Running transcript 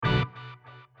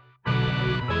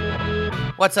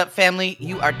What's up, family?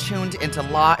 You are tuned into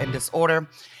Law and Disorder,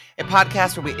 a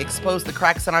podcast where we expose the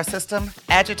cracks in our system,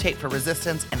 agitate for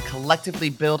resistance, and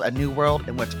collectively build a new world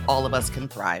in which all of us can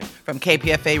thrive. From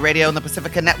KPFA Radio and the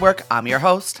Pacifica Network, I'm your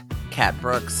host, Kat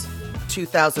Brooks.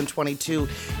 2022,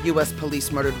 U.S.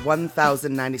 police murdered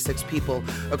 1,096 people.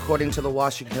 According to the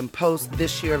Washington Post,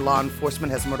 this year law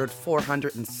enforcement has murdered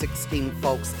 416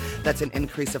 folks. That's an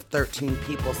increase of 13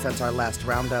 people since our last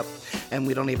roundup. And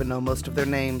we don't even know most of their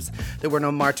names. There were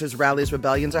no marches, rallies,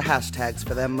 rebellions, or hashtags.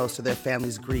 For them, most of their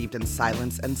families grieved in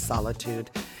silence and solitude.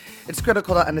 It's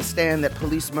critical to understand that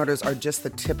police murders are just the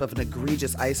tip of an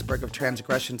egregious iceberg of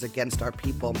transgressions against our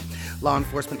people. Law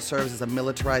enforcement serves as a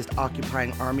militarized,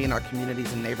 occupying army in our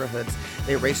communities and neighborhoods.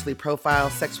 They racially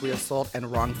profile, sexually assault,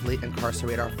 and wrongfully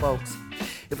incarcerate our folks.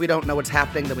 If we don't know what's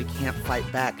happening, then we can't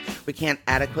fight back. We can't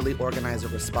adequately organize a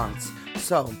response.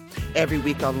 So, every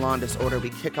week on Law and Disorder,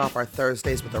 we kick off our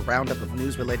Thursdays with a roundup of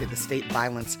news related to state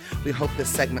violence. We hope this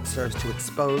segment serves to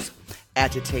expose,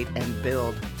 agitate, and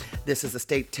build. This is the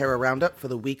State Terror Roundup for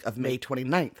the week of May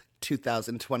 29th,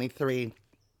 2023.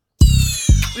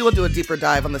 We will do a deeper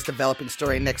dive on this developing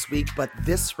story next week, but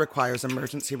this requires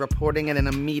emergency reporting and an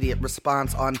immediate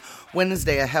response. On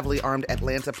Wednesday, a heavily armed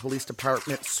Atlanta Police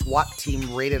Department SWAT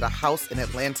team raided a house in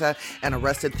Atlanta and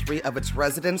arrested 3 of its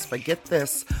residents for, get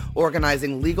this,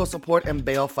 organizing legal support and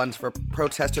bail funds for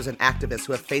protesters and activists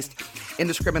who have faced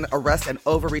indiscriminate arrest and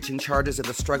overreaching charges in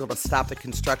the struggle to stop the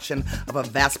construction of a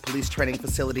vast police training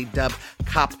facility dubbed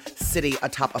Cop City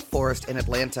atop a forest in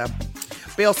Atlanta.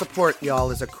 Bail support,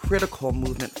 y'all, is a critical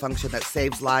movement function that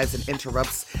saves lives and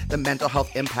interrupts the mental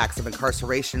health impacts of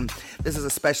incarceration. This is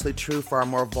especially true for our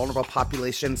more vulnerable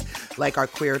populations, like our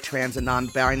queer, trans, and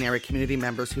non-binary community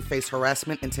members who face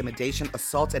harassment, intimidation,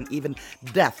 assault, and even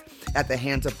death at the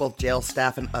hands of both jail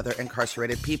staff and other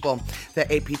incarcerated people. The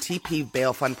APTP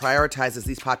Bail Fund prioritizes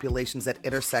these populations that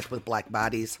intersect with Black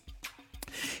bodies.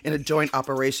 In a joint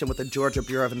operation with the Georgia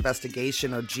Bureau of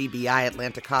Investigation, or GBI,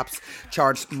 Atlanta cops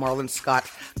charged Marlon Scott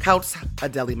Counts,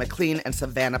 Adele McLean, and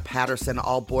Savannah Patterson,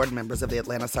 all board members of the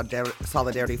Atlanta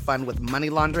Solidarity Fund, with money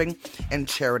laundering and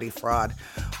charity fraud.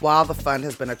 While the fund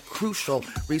has been a crucial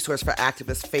resource for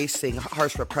activists facing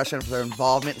harsh repression for their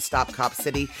involvement in Stop Cop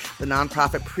City, the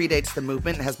nonprofit predates the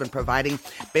movement and has been providing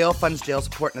bail funds, jail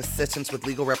support, and assistance with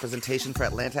legal representation for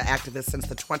Atlanta activists since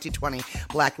the 2020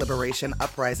 Black Liberation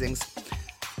Uprisings.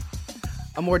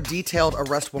 A more detailed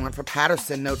arrest warrant for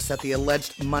Patterson notes that the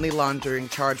alleged money laundering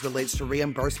charge relates to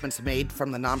reimbursements made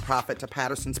from the nonprofit to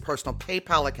Patterson's personal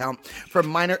PayPal account for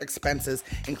minor expenses,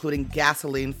 including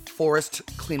gasoline, forest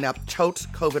cleanup, totes,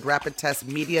 COVID rapid tests,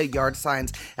 media, yard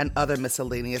signs, and other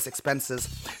miscellaneous expenses.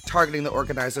 Targeting the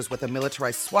organizers with a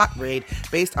militarized SWAT raid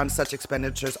based on such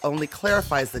expenditures only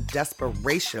clarifies the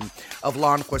desperation of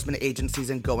law enforcement agencies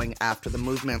in going after the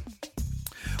movement.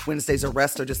 Wednesday's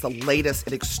arrests are just the latest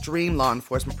in extreme law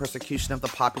enforcement persecution of the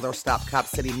popular Stop Cop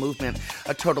City movement.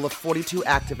 A total of 42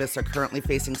 activists are currently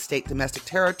facing state domestic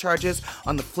terror charges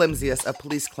on the flimsiest of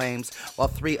police claims, while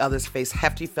 3 others face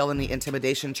hefty felony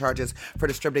intimidation charges for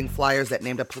distributing flyers that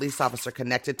named a police officer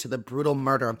connected to the brutal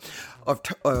murder of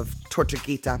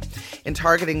Tortuguita. In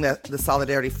targeting the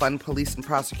Solidarity Fund, police and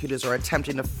prosecutors are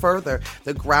attempting to further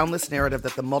the groundless narrative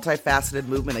that the multifaceted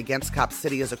movement against Cop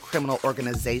City is a criminal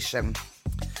organization.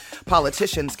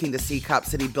 Politicians keen to see Cop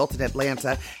City built in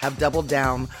Atlanta have doubled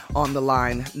down on the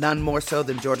line, none more so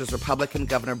than Georgia's Republican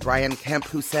Governor Brian Kemp,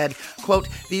 who said, quote,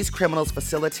 "These criminals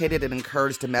facilitated and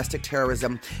encouraged domestic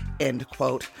terrorism," end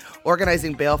quote.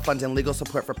 Organizing bail funds and legal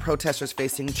support for protesters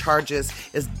facing charges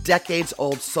is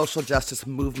decades-old social justice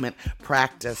movement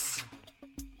practice.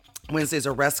 Wednesday's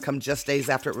arrests come just days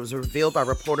after it was revealed by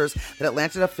reporters that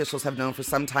Atlanta officials have known for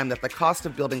some time that the cost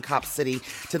of building Cop City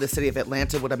to the city of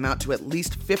Atlanta would amount to at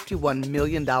least $51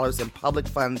 million in public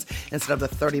funds instead of the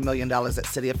 $30 million that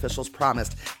city officials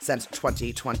promised since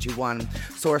 2021.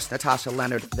 Source Natasha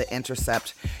Leonard, The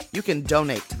Intercept. You can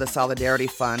donate to the Solidarity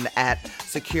Fund at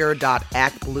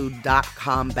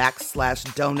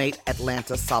secure.actblue.com/donate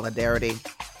Atlanta Solidarity.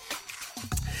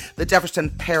 The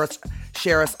Jefferson Parish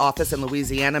Sheriff's Office in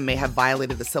Louisiana may have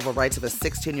violated the civil rights of a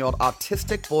 16-year-old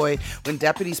autistic boy when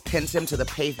deputies pinned him to the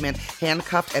pavement,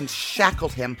 handcuffed, and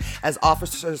shackled him as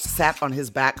officers sat on his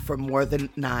back for more than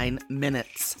 9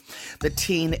 minutes. The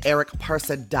teen, Eric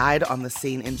Parsa, died on the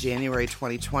scene in January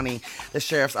 2020. The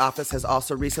sheriff's office has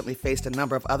also recently faced a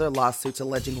number of other lawsuits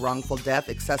alleging wrongful death,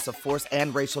 excessive force,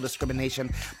 and racial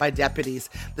discrimination by deputies.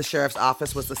 The sheriff's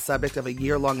office was the subject of a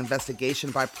year-long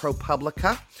investigation by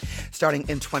ProPublica starting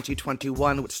in 2021,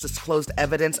 which disclosed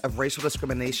evidence of racial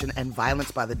discrimination and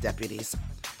violence by the deputies.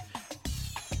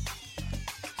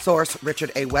 Source,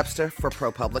 Richard A. Webster for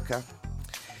ProPublica.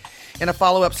 In a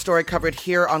follow-up story covered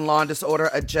here on Law &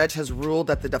 Disorder, a judge has ruled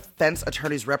that the defense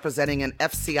attorneys representing an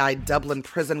FCI Dublin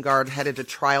prison guard headed to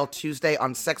trial Tuesday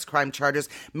on sex crime charges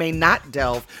may not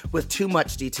delve with too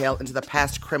much detail into the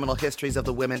past criminal histories of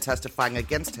the women testifying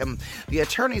against him. The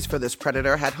attorneys for this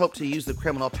predator had hoped to use the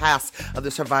criminal past of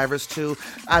the survivors to,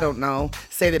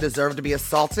 say they deserve to be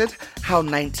assaulted. How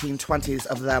 1920s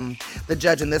of them. The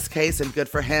judge in this case, and good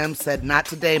for him, said, "Not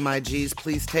today, my G's.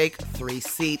 Please take 3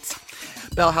 seats."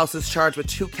 Bell House is charged with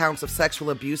 2 counts of sexual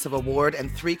abuse of a ward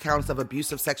and 3 counts of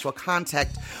abusive sexual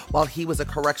contact while he was a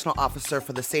correctional officer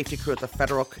for the safety crew at the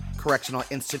Federal Correctional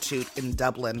Institute in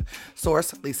Dublin.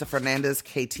 Source, Lisa Fernandez,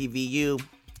 KTVU.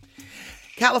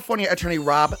 California Attorney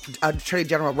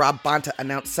General Rob Bonta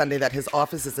announced Sunday that his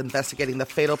office is investigating the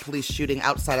fatal police shooting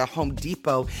outside a Home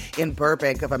Depot in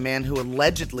Burbank of a man who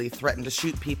allegedly threatened to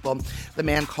shoot people. The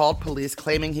man called police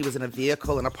claiming he was in a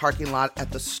vehicle in a parking lot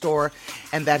at the store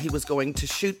and that he was going to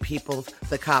shoot people,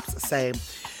 the cops say.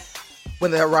 When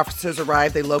the officers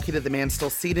arrived, they located the man still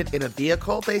seated in a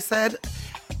vehicle, they said.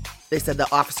 They said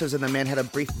the officers and the man had a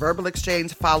brief verbal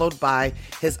exchange followed by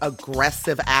his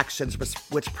aggressive actions,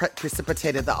 which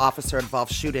precipitated the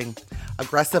officer-involved shooting.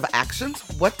 Aggressive actions?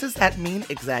 What does that mean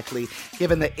exactly?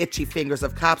 Given the itchy fingers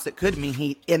of cops, it could mean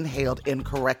he inhaled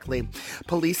incorrectly.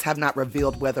 Police have not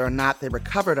revealed whether or not they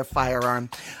recovered a firearm.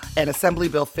 And Assembly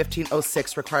Bill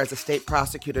 1506 requires a state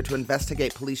prosecutor to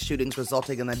investigate police shootings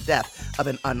resulting in the death of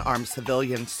an unarmed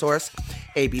civilian. Source,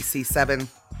 ABC 7.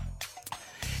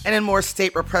 And in more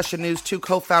state repression news, 2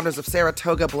 co-founders of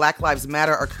Saratoga Black Lives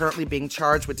Matter are currently being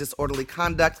charged with disorderly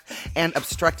conduct and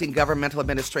obstructing governmental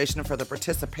administration for their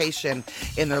participation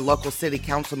in their local city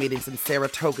council meetings in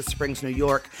Saratoga Springs, New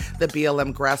York. The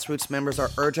BLM grassroots members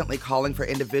are urgently calling for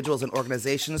individuals and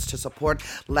organizations to support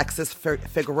Lexis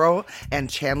Figueroa and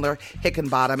Chandler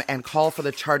Hickenbottom and call for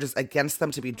the charges against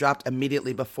them to be dropped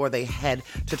immediately before they head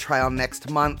to trial next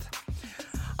month.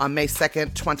 On May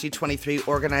 2nd, 2023,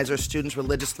 organizers, students,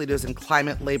 religious leaders, and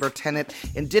climate, labor, tenant,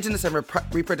 indigenous, and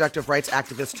reproductive rights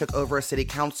activists took over a city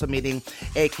council meeting,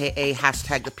 aka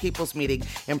 #The People's Meeting,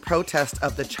 in protest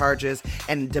of the charges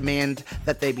and demand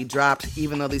that they be dropped.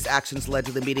 Even though these actions led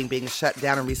to the meeting being shut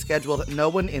down and rescheduled, no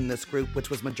one in this group,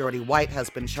 which was majority white, has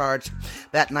been charged.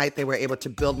 That night, they were able to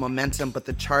build momentum, but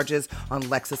the charges on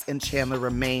Lexis and Chandler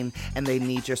remain, and they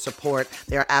need your support.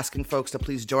 They are asking folks to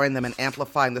please join them in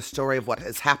amplifying the story of what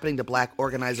is happening to Black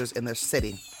organizers in their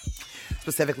city.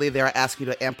 Specifically, they are asking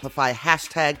you to amplify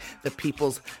 #The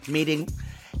People's Meeting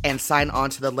and sign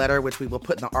on to the letter, which we will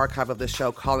put in the archive of the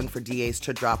show, calling for DAs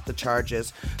to drop the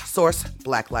charges. Source,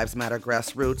 Black Lives Matter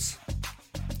Grassroots.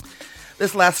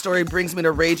 This last story brings me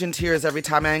to rage and tears every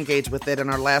time I engage with it. In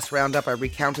our last roundup, I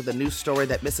recounted the news story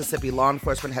that Mississippi law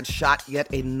enforcement had shot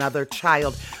yet another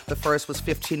child. The first was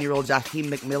 15-year-old Jaheim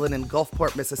McMillan in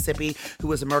Gulfport, Mississippi, who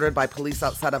was murdered by police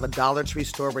outside of a Dollar Tree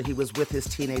store where he was with his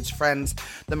teenage friends.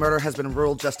 The murder has been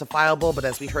ruled justifiable, but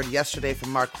as we heard yesterday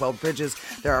from Marquel Bridges,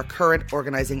 there are current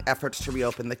organizing efforts to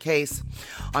reopen the case.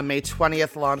 On May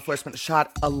 20th, law enforcement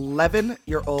shot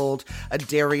 11-year-old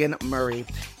Adarian Murray.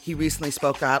 He recently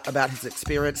spoke out about his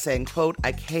experience, saying, quote,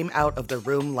 "I came out of the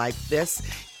room like this,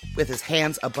 with his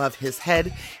hands above his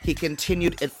head." He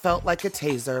continued, "It felt like a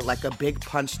taser, like a big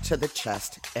punch to the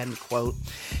chest," end quote.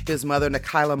 His mother,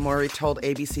 Nikayla Murray, told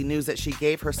ABC News that she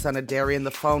gave her son Adarian the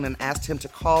phone and asked him to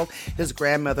call his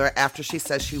grandmother after she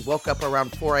says she woke up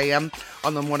around 4 a.m.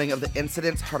 on the morning of the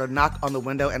incident, heard a knock on the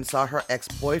window, and saw her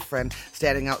ex-boyfriend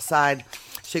standing outside.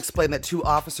 She explained that 2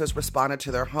 officers responded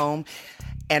to their home,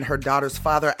 and her daughter's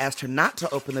father asked her not to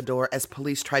open the door as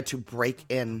police tried to break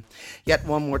in. Yet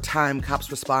one more time, cops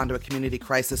respond to a community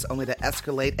crisis only to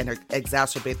escalate and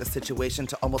exacerbate the situation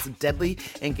to almost deadly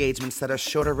engagements that are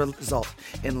sure to result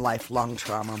in lifelong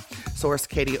trauma. Source,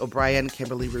 Katie O'Brien,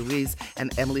 Kimberly Ruiz,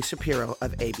 and Emily Shapiro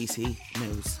of ABC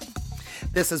News.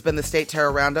 This has been the State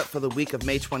Terror Roundup for the week of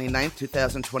May 29th,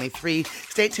 2023.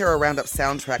 State Terror Roundup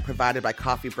soundtrack provided by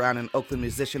Coffee Brown, an Oakland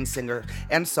musician, singer,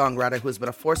 and songwriter who has been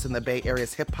a force in the Bay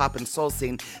Area's hip-hop and soul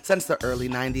scene since the early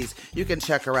 90s. You can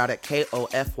check her out at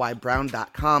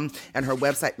kofybrown.com, and her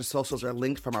website and socials are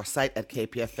linked from our site at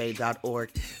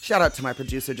kpfa.org. Shout out to my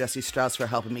producer, Jesse Strauss, for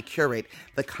helping me curate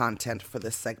the content for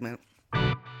this segment.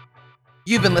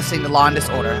 You've been listening to Law &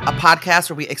 Disorder, a podcast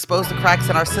where we expose the cracks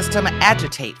in our system,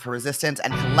 agitate for resistance,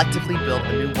 and collectively build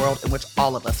a new world in which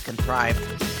all of us can thrive.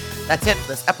 That's it for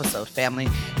this episode, family.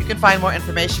 You can find more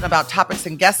information about topics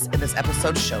and guests in this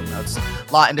episode's show notes.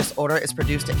 Law & Disorder is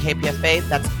produced at KPFA,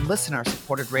 that's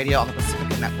listener-supported radio on the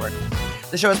Pacifica Network.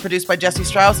 The show is produced by Jesse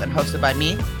Strauss and hosted by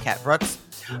me, Kat Brooks.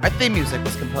 Our theme music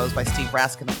was composed by Steve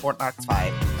Raskin of Fort Knox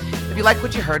 5. If you like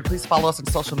what you heard, please follow us on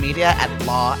social media at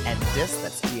Law and Dis,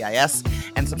 that's DIS,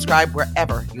 and subscribe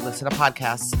wherever you listen to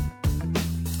podcasts.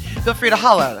 Feel free to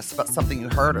holler at us about something you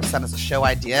heard or send us a show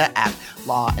idea at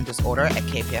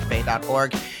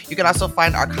lawanddisorder@kpfa.org. You can also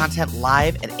find our content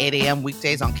live at 8 a.m.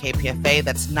 weekdays on KPFA.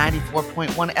 That's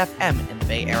 94.1 FM in the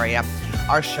Bay Area.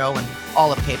 Our show and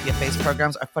all of KPFA's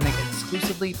programs are funded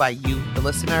exclusively by you, the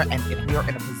listener, and if you're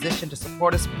in a position to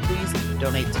support us, please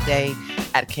donate today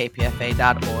at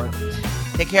kpfa.org.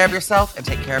 Take care of yourself and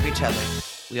take care of each other.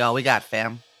 We all we got,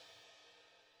 fam.